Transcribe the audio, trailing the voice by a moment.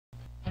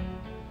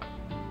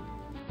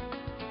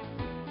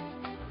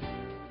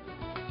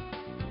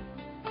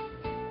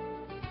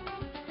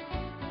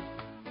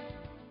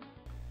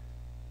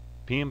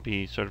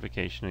PMP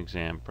Certification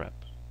Exam Prep.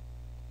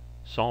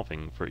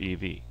 Solving for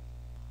EV.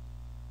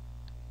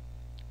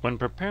 When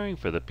preparing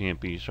for the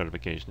PMP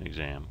Certification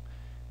Exam,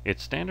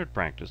 it's standard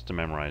practice to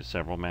memorize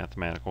several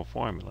mathematical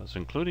formulas,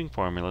 including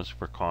formulas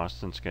for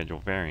Cost and Schedule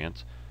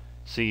Variance,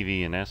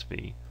 CV and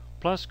SV,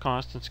 plus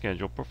Cost and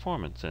Schedule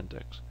Performance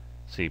Index,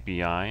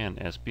 CPI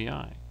and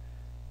SPI.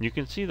 You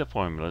can see the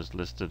formulas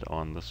listed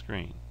on the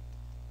screen.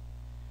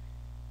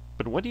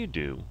 But what do you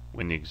do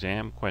when the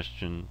exam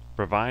question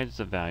provides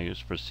the values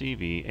for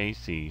CV,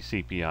 AC,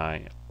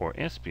 CPI, or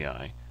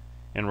SPI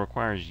and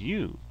requires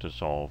you to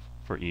solve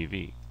for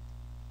EV?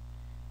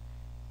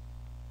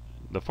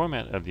 The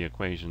format of the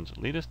equations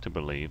lead us to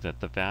believe that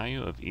the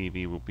value of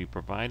EV will be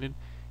provided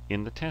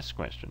in the test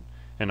question,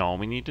 and all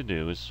we need to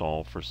do is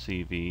solve for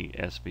CV,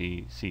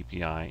 SV,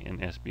 CPI,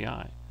 and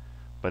SPI.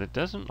 But it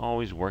doesn't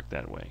always work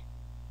that way.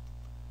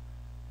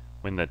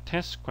 When the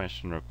test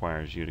question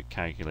requires you to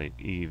calculate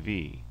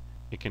EV,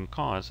 it can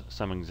cause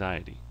some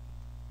anxiety.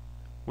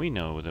 We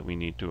know that we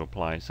need to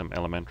apply some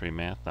elementary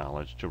math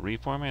knowledge to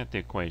reformat the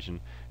equation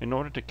in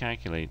order to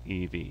calculate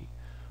EV,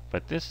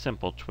 but this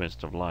simple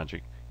twist of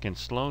logic can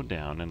slow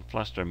down and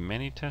fluster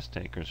many test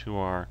takers who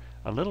are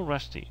a little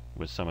rusty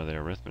with some of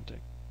their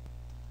arithmetic.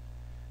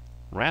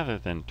 Rather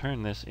than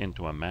turn this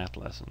into a math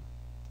lesson,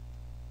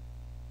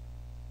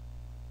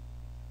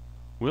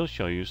 we'll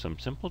show you some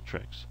simple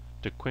tricks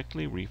to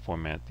quickly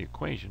reformat the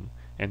equation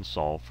and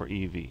solve for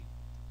EV.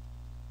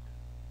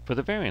 For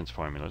the variance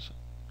formulas,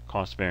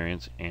 cost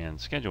variance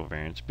and schedule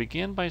variance,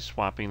 begin by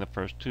swapping the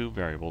first two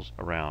variables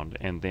around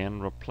and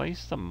then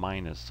replace the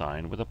minus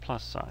sign with a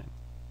plus sign.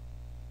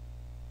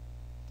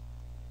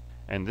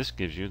 And this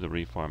gives you the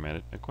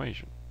reformatted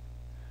equation.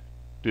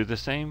 Do the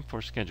same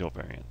for schedule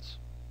variance.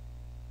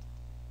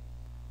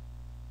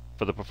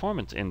 For the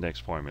performance index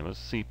formulas,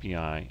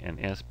 CPI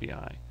and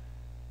SPI,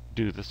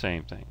 do the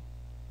same thing.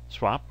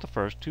 Swap the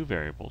first two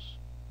variables,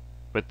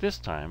 but this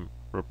time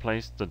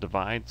replace the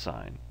divide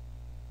sign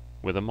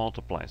with a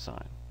multiply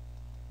sign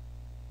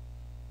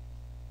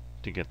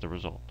to get the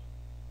result.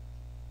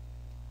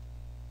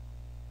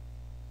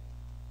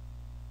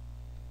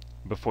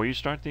 Before you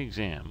start the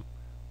exam,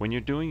 when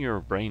you're doing your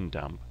brain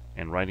dump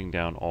and writing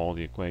down all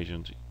the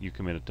equations you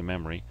committed to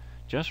memory,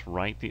 just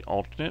write the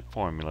alternate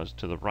formulas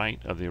to the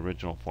right of the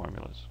original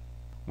formulas.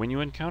 When you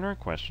encounter a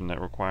question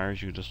that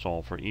requires you to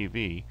solve for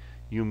EV,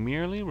 you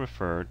merely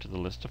refer to the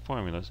list of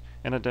formulas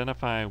and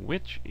identify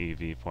which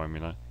EV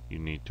formula you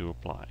need to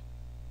apply.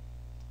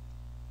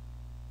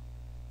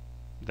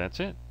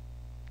 That's it.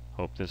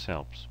 Hope this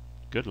helps.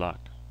 Good luck.